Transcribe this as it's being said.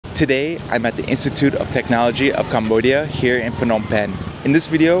Today, I'm at the Institute of Technology of Cambodia here in Phnom Penh. In this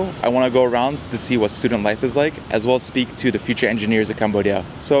video, I want to go around to see what student life is like, as well as speak to the future engineers of Cambodia.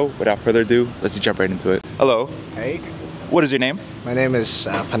 So, without further ado, let's jump right into it. Hello. Hey. What is your name? My name is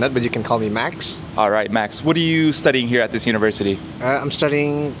Panat, but you can call me Max. All right, Max. What are you studying here at this university? I'm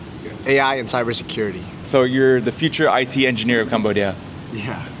studying AI and cybersecurity. So you're the future IT engineer of Cambodia?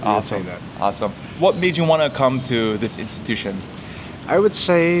 Yeah. Awesome. Say that. Awesome. What made you want to come to this institution? I would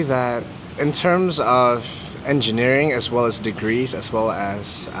say that in terms of engineering, as well as degrees, as well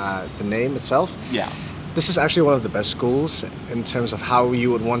as the name itself, Yeah. this is actually one of the best schools in terms of how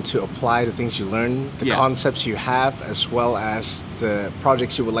you would want to apply the things you learn, the concepts you have, as well as the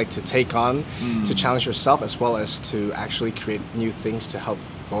projects you would like to take on to challenge yourself, as well as to actually create new things to help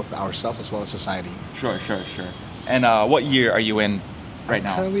both ourselves as well as society. Sure. And what year are you in right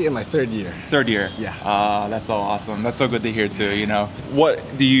now? Currently in my third year. Third year? Yeah. That's so awesome. That's so good to hear too, you know. What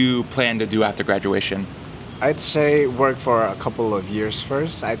do you plan to do after graduation? I'd say work for a couple of years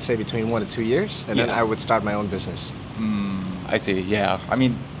first. I'd say between 1 to 2 years, and then I would start my own business. I see, yeah. I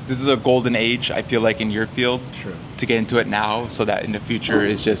mean, this is a golden age, I feel like, in your field. True. To get into it now so that in the future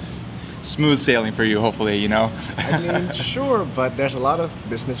is just smooth sailing for you, hopefully, you know? I mean, sure, but there's a lot of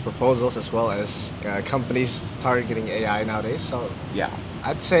business proposals as well as companies targeting AI nowadays. So Yeah.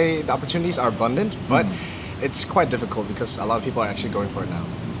 I'd say the opportunities are abundant, but it's quite difficult because a lot of people are actually going for it now.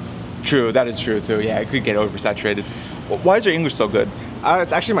 True, that is true too. Yeah, it could get oversaturated. Why is your English so good?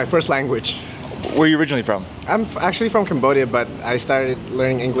 It's actually my first language. Where are you originally from? I'm actually from Cambodia, but I started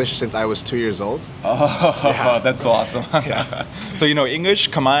learning English since I was 2 years old. Oh, that's so awesome. Yeah. So you know English,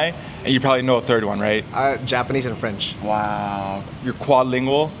 Khmer, and you probably know a third one, right? Japanese and French. Wow. You're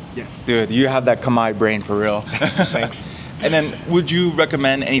quadlingual? Yes. Dude, you have that Khmer brain for real. Thanks. And then, would you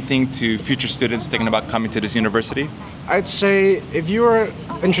recommend anything to future students thinking about coming to this university? I'd say if you're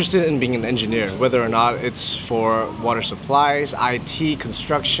interested in being an engineer, whether or not it's for water supplies, IT,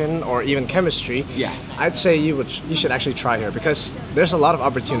 construction, or even chemistry, I'd say you should actually try here because there's a lot of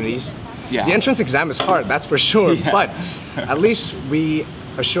opportunities. Yeah. The entrance exam is hard, that's for sure, but at least we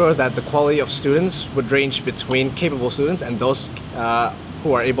assure that the quality of students would range between capable students and those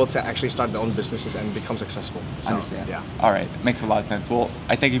who are able to actually start their own businesses and become successful. So, Understand. yeah. All right, makes a lot of sense. Well,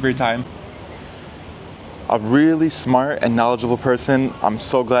 I thank you for your time. A really smart and knowledgeable person. I'm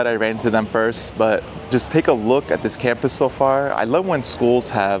so glad I ran into them first, but just take a look at this campus so far. I love when schools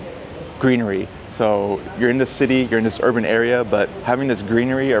have greenery. So you're in the city, you're in this urban area, but having this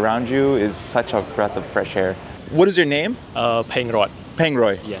greenery around you is such a breath of fresh air. What is your name? Peng Rod. Peng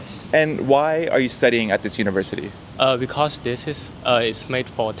Roy. Yes. And why are you studying at this university? Because this is it's made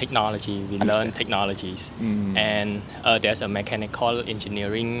for technology. We learn technologies, and there's a mechanical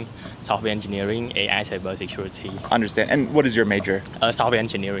engineering, software engineering, AI cybersecurity. Understand. And what is your major? Software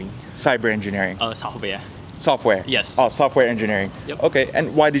engineering. Cyber engineering. Software. Software. Yes. Oh, software engineering. Yep. Okay.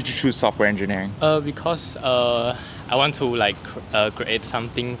 And why did you choose software engineering? Because I want to create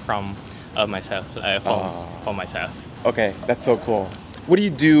something from myself, for myself. Okay, that's so cool. What do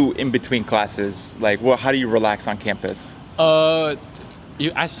you do in between classes? Like, how do you relax on campus?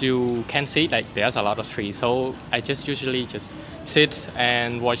 As you can see, there's a lot of trees, so I usually sit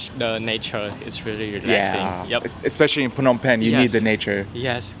and watch the nature. It's really relaxing. Yeah. Yep. Especially in Phnom Penh, you need the nature.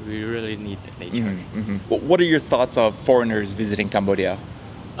 Yes, we really need the nature. What are your thoughts of foreigners visiting Cambodia?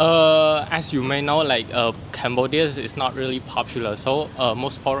 As you may know, Cambodia is not really popular, so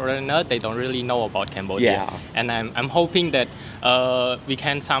most foreigners, they don't really know about Cambodia. Yeah. And I'm hoping that we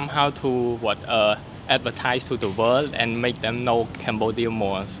can somehow advertise to the world and make them know Cambodia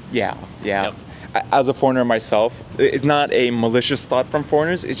more. Yeah. Yep. As a foreigner myself, it's not a malicious thought from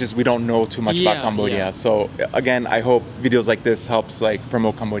foreigners. It's just we don't know too much about Cambodia. Yeah. So again, I hope videos like this helps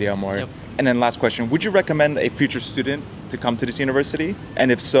promote Cambodia more. Yep. And then last question, would you recommend a future student to come to this university?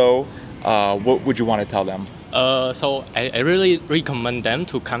 And if so, what would you want to tell them? So I really recommend them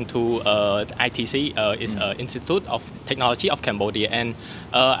to come to ITC. It's Institute of Technology of Cambodia, and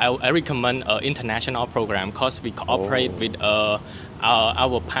I recommend international program because we cooperate with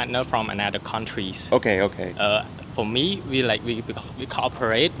our partner from another countries. Okay. For me, we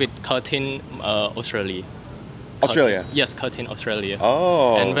cooperate with Curtin, Australia. Australia? Yes, Curtin, Australia.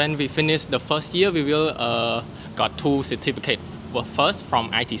 Oh. And when we finish the first year, we will got 2 certificates. First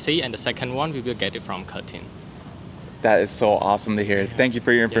from ITC, and the second one we will get it from Curtin. That is so awesome to hear. Thank you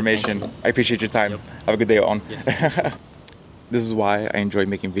for your information. I appreciate your time. Have a good day, on. Yes. This is why I enjoy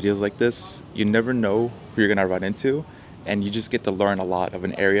making videos like this. You never know who you're gonna run into, and you just get to learn a lot of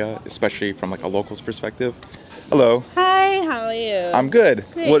an area, especially from a local's perspective. Hello. Hi, how are you? I'm good.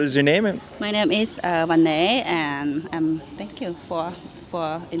 Great. What is your name? My name is Vanne, and thank you for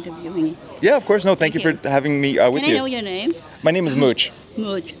for interviewing. Yeah, of course. No, thank you for having me with Can you. I know your name? My name is Mooch.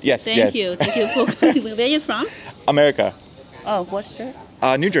 Mooch. Yes, Thank yes. you. Thank you for coming. Where are you from? America. Oh, what's that?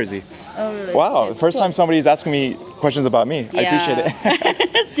 New Jersey. Oh, really? Wow, the first time somebody's asking me questions about me. I appreciate it.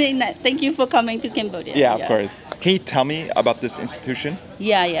 it. Thank you for coming to Cambodia. Yeah, of course. Can you tell me about this institution?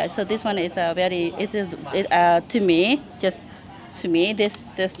 Yeah. So this one is a very. To me,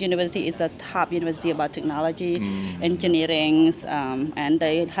 this university is a top university about technology, engineering, and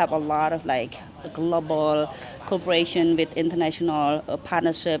they have a lot of like global cooperation with international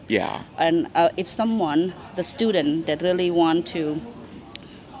partnership. Yeah. And if someone, the student that really want to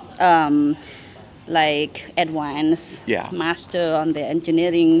like advance master on the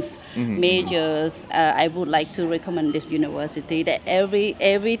engineering majors, I would like to recommend this university. That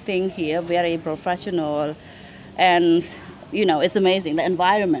everything here very professional, and it's amazing, the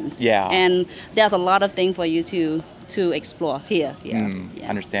environment. Yeah. And there's a lot of things for you to explore here.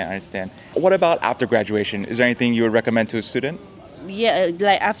 Understand. What about after graduation? Is there anything you would recommend to a student? Yeah,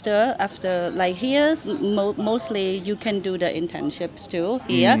 like after like here, mostly you can do the internships too.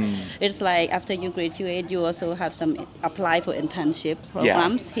 Here, it's like after you graduate, you also have some apply for internship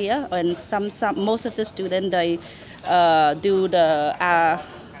programs here, and some most of the students they do the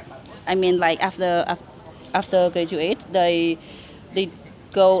like after graduate they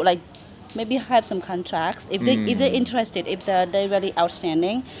go like maybe have some contracts if they're interested, if they're really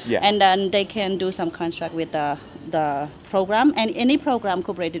outstanding, and then they can do some contract with the program, and any program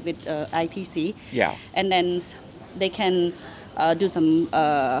cooperated with ITC, and then they can do some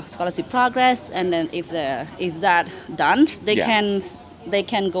scholarship progress, and then if that done, they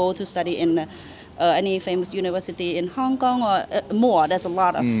can go to study in any famous university in Hong Kong or more. There's a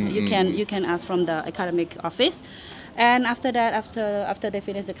lot of you can ask from the academic office. And after that, after they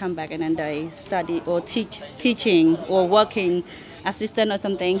finish, they come back and then they study or teaching or working assistant or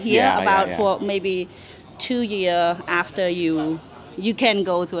something here for maybe 2 years after you can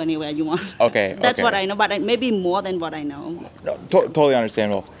go to anywhere you want. Okay. That's what I know, but maybe more than what I know. No, totally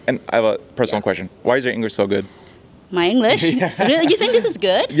understandable. And I have a personal question. Why is your English so good? My English? Really? You think this is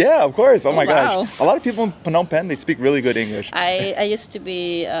good? Yeah, of course. Oh my wow. gosh. A lot of people in Phnom Penh, they speak really good English. I used to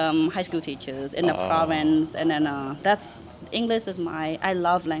be high school teachers in the province, and then English is I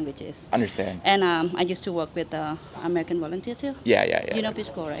love languages. Understand. And I used to work with American volunteer too. Yeah. You know Peace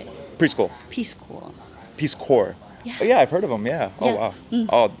Corps, right? Preschool. Peace Corps. Peace Corps. Yeah. Oh, yeah, I've heard of them. Yeah. Oh wow.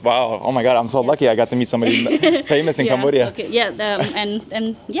 Oh wow. Oh my God. I'm so lucky. I got to meet somebody famous in Cambodia. Okay. Yeah.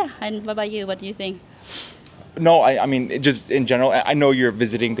 And what about you? What do you think? No, I mean, just in general, I know you're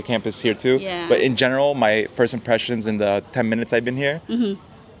visiting the campus here too, but in general, my first impressions in the 10 minutes I've been here,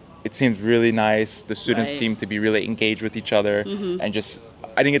 it seems really nice. The students seem to be really engaged with each other, and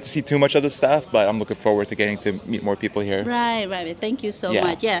I didn't get to see too much of the staff, but I'm looking forward to getting to meet more people here. Right. Thank you so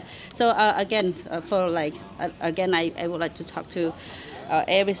much. Yeah. So again, I would like to talk to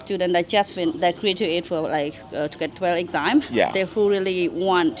every student that that graduate for to get 12 exam. They who really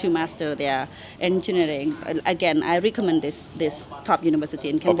want to master their engineering. Again, I recommend this top university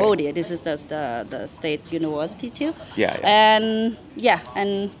in Cambodia. Okay. This is the state university too. And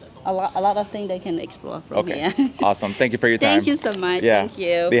a lot of things they can explore from here. Awesome. Thank you for your time. Thank you so much. Thank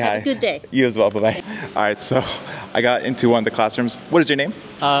you. Have a good day. You as well. Bye-bye. All right, so I got into one of the classrooms. What is your name?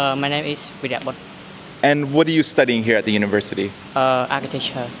 My name is Vidyabot. And what are you studying here at the university?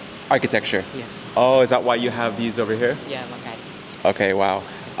 Architecture. Architecture? Yes. Oh, is that why you have these over here? Yeah, okay. Okay, wow.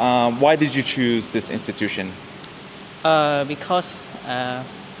 Why did you choose this institution? Because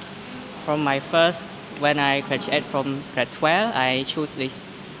from my first, when I graduated from grade 12, I chose this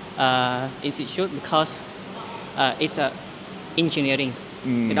institute because it's engineering.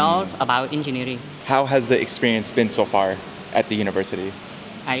 It's all about engineering. How has the experience been so far at the university?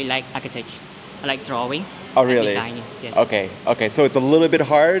 I like architecture. I like drawing. Oh, really? Designing. Yes. Okay. So it's a little bit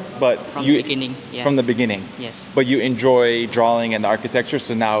hard, but from the beginning. Yeah. From the beginning. Yes. But you enjoy drawing and the architecture,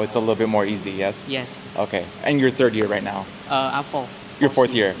 so now it's a little bit more easy. Yes. Yes. Okay. And you're third year right now. I'm fourth. You're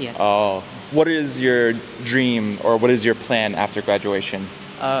fourth year. Yes. Oh. What is your dream, or what is your plan after graduation?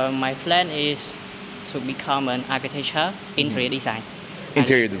 My plan is to become an architecture, interior design.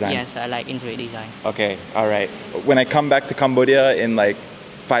 Interior design. Yes, I like interior design. Okay. All right. When I come back to Cambodia in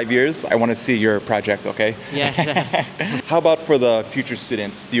 5 years, I want to see your project, okay? Yes. How about for the future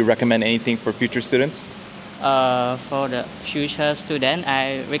students? Do you recommend anything for future students? For the future student,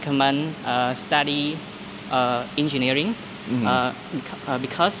 I recommend study engineering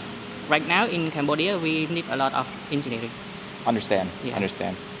because right now in Cambodia, we need a lot of engineering. Understand.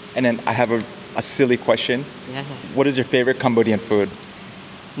 And then I have a silly question. Yeah. What is your favorite Cambodian food?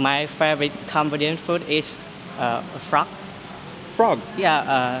 My favorite Cambodian food is frog. frog.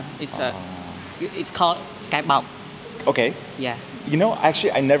 Yeah, it's called Kai Bao. Okay. Yeah. You know,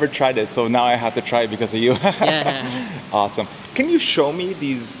 actually, I never tried it, so now I have to try it because of you. Yeah. Awesome. Can you show me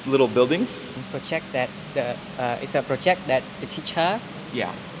these little buildings? Project that it's a project that the teacher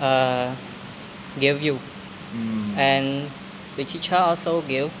Yeah. gave you, and the teacher also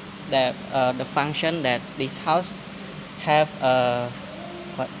give the function that this house have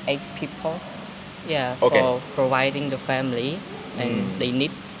 8 people. Yeah. Okay. For providing the family, and they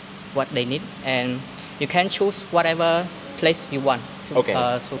need what they need, and you can choose whatever place you want to. Okay.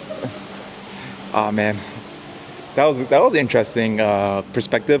 Oh man, that was interesting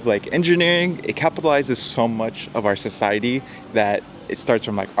perspective. Like engineering, it capitalizes so much of our society that it starts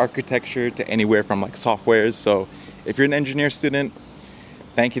from like architecture to anywhere from like softwares. So if you're an engineer student,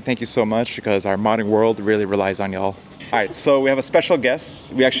 thank you so much, because our modern world really relies on y'all. All right, so we have a special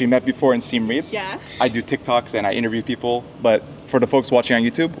guest. We actually met before in Siem Reap. Yeah. I do TikToks and I interview people, but for the folks watching on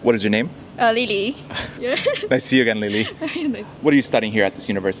YouTube, what is your name? Lily. Yeah. Nice to see you again, Lily. Nice. What are you studying here at this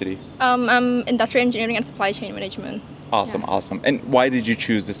university? I'm industrial engineering and supply chain management. Awesome, awesome. And why did you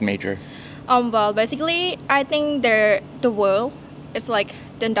choose this major? Well, basically, I think the world is like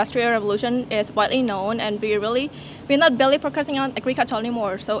the industrial revolution is widely known, and we're not barely focusing on agriculture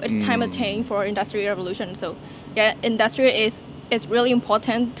anymore. So it's time to change for industrial revolution. So yeah, industry is really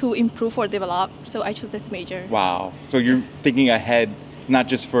important to improve or develop. So I chose this major. Wow. So you're thinking ahead, not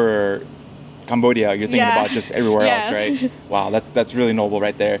just for Cambodia, you're thinking about just everywhere else, right? Wow, that's really noble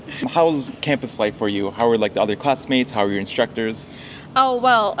right there. How's campus life for you? How are like the other classmates? How are your instructors? Oh,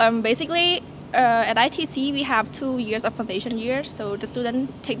 well, basically, at ITC, we have 2 years of foundation year. So the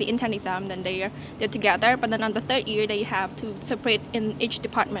students take the intern exam, then they're together. But then on the 3rd year, they have to separate in each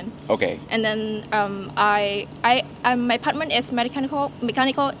department. Okay. And then my department is mechanical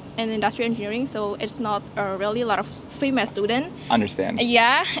and industrial engineering. So it's not really a lot of female students. Understand.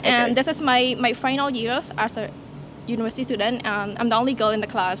 Yeah, and Okay. this is my final years as a university student, and I'm the only girl in the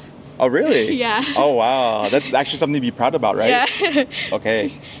class. Oh, really? Yeah. Oh, wow. That's actually something to be proud about, right? Yeah.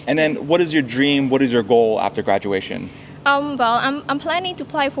 Okay. And then what is your dream? What is your goal after graduation? Well, I'm planning to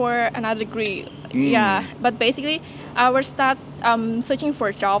apply for another degree. Yeah, but basically, I will start searching for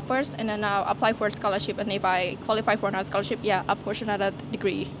a job first, and then I'll apply for a scholarship. And if I qualify for another scholarship, yeah, I'll push another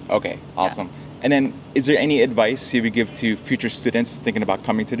degree. Okay, awesome. And then is there any advice you would give to future students thinking about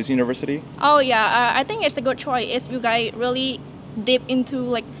coming to this university? Oh, yeah, I think it's a good choice. If you guys really deep into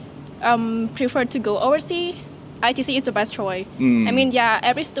like prefer to go overseas, ITC is the best choice. I mean, yeah,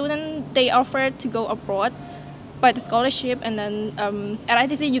 every student, they offer to go abroad by the scholarship, and then at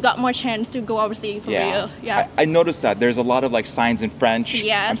ITC you got more chance to go overseas for real. Yeah. I noticed that there's a lot of like signs in French.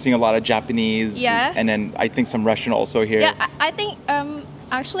 Yeah. I'm seeing a lot of Japanese. Yeah. And then I think some Russian also here. Yeah, I think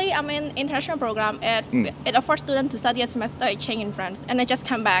actually I'm in international program. It offers students to study a semester exchange in France, and I just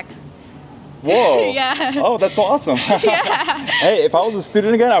come back. Whoa. Yeah. Oh, that's so awesome. Yeah. Hey, if I was a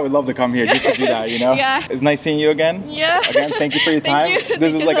student again, I would love to come here just to do that, you know? Yeah. It's nice seeing you again. Yeah. Again, thank you for your time. Thank you. This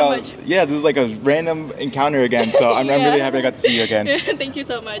Thank is you like so a much. this is like a random encounter again. So I'm really happy I got to see you again. Thank you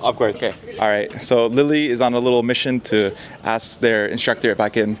so much. Of course. Okay. All right. So Lily is on a little mission to ask their instructor if I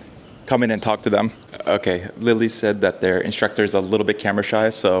can come in and talk to them. Okay. Lily said that their instructor is a little bit camera shy,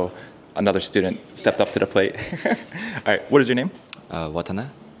 so another student stepped up to the plate. All right. What is your name? Watana.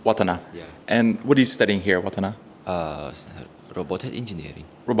 Watana. Yeah. And what are you studying here, Watana? Robotic engineering.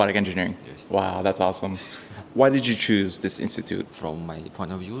 Robotic engineering. Yes. Wow, that's awesome. Why did you choose this institute? From my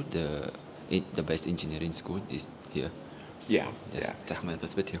point of view, the best engineering school is here. Yeah. That's my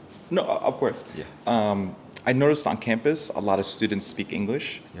perspective. No, of course. Yeah. I noticed on campus a lot of students speak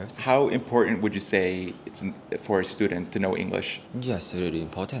English. Yes. How important would you say it's for a student to know English? Yes, really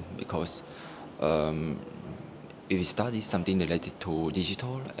important because if you study something related to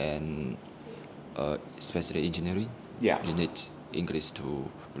digital and especially engineering, you need English to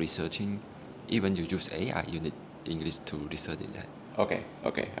researching. Even you use AI, you need English to research in that.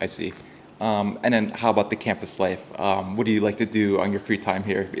 Okay, I see. And then how about the campus life? What do you like to do on your free time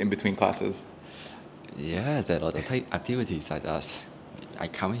here in between classes? Yeah, there are a lot of activities like us. I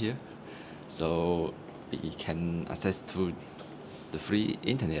come here, so we can access to the free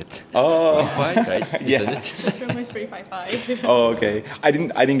internet. Oh, Wi-Fi, right? Yeah. Isn't it? This room is free Wi-Fi. Oh, okay. I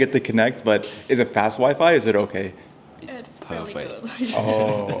didn't get to connect, but is it fast Wi-Fi? Is it okay? It's really perfect. good.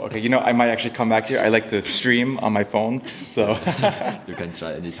 Oh, okay. You know, I might actually come back here. I like to stream on my phone, so. You can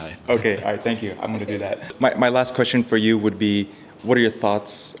try anytime. Okay, all right, thank you. I'm going to do that. My last question for you would be, what are your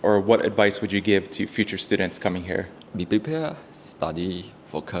thoughts or what advice would you give to future students coming here? Be prepared, study,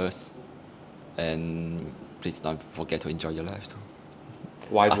 focus, and please don't forget to enjoy your life too.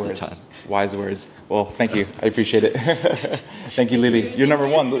 Wise As a words. child. Wise words. Well, thank you. I appreciate it. Thank you, Lily. You're number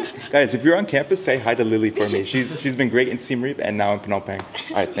one. Look, guys, if you're on campus, say hi to Lily for me. She's been great in Siem Reap and now in Phnom Penh.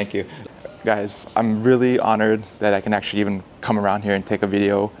 All right, thank you. Guys, I'm really honored that I can actually even come around here and take a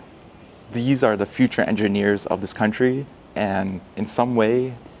video. These are the future engineers of this country, and in some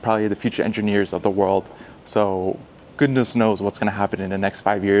way, probably the future engineers of the world. So goodness knows what's going to happen in the next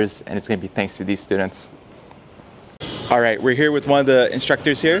 5 years, and it's going to be thanks to these students. All right, we're here with one of the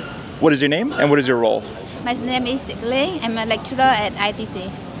instructors here. What is your name and what is your role? My name is Ling. I'm a lecturer at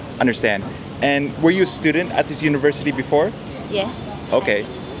ITC. Understand. And were you a student at this university before? Yeah. Okay.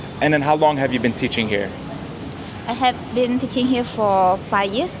 And then how long have you been teaching here? I have been teaching here for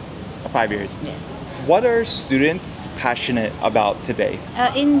 5 years. 5 years. Yeah. What are students passionate about today?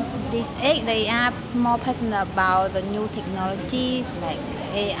 In this age, they are more passionate about the new technologies like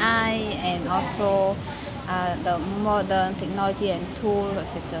AI and also the modern technology and tools,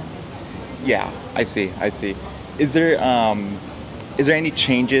 etc. Yeah, I see. Is there any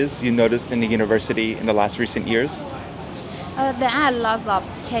changes you noticed in the university in the last recent years? There are lots of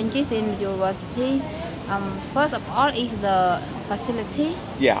changes in the university. First of all is the facility.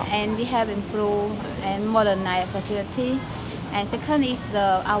 Yeah. And we have improved and modernized facility. And second is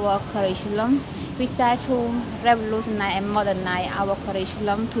our curriculum. We try to revolutionize and modernize our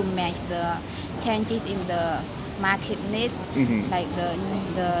curriculum to match the changes in the market need, like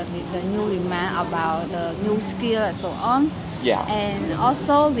the new demand about the new skill and so on. Yeah. And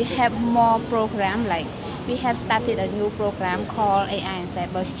also we have more program, like we have started a new program called AI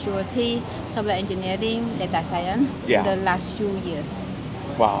Cybersecurity, software engineering, data science in the last few years.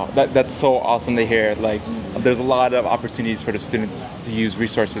 Wow, that's so awesome to hear. Like, there's a lot of opportunities for the students to use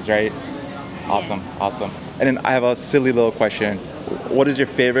resources, right? Awesome, yes. Awesome. And then I have a silly little question. What is your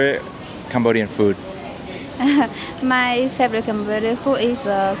favorite Cambodian food? My favorite Cambodian food is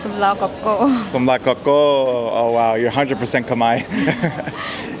som lo coco. Som lo coco. Oh wow, you're 100% Khmer.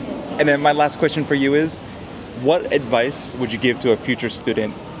 And then my last question for you is, what advice would you give to a future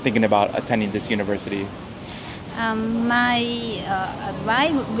student thinking about attending this university? My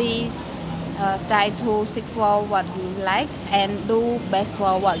advice would be try to seek for what you like and do best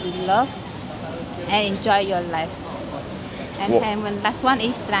for what you love and enjoy your life. And then last one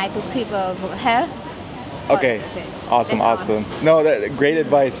is try to keep a good health. Okay. Awesome. No, great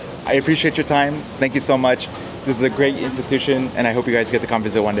advice. I appreciate your time. Thank you so much. This is a great institution, and I hope you guys get to come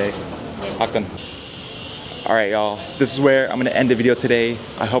visit one day. Hakun. All right, y'all. This is where I'm going to end the video today.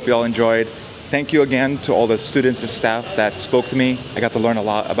 I hope you all enjoyed. Thank you again to all the students and staff that spoke to me. I got to learn a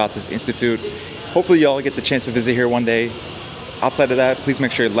lot about this institute. Hopefully you all get the chance to visit here one day. Outside of that, please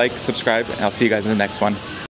make sure you like, subscribe, and I'll see you guys in the next one.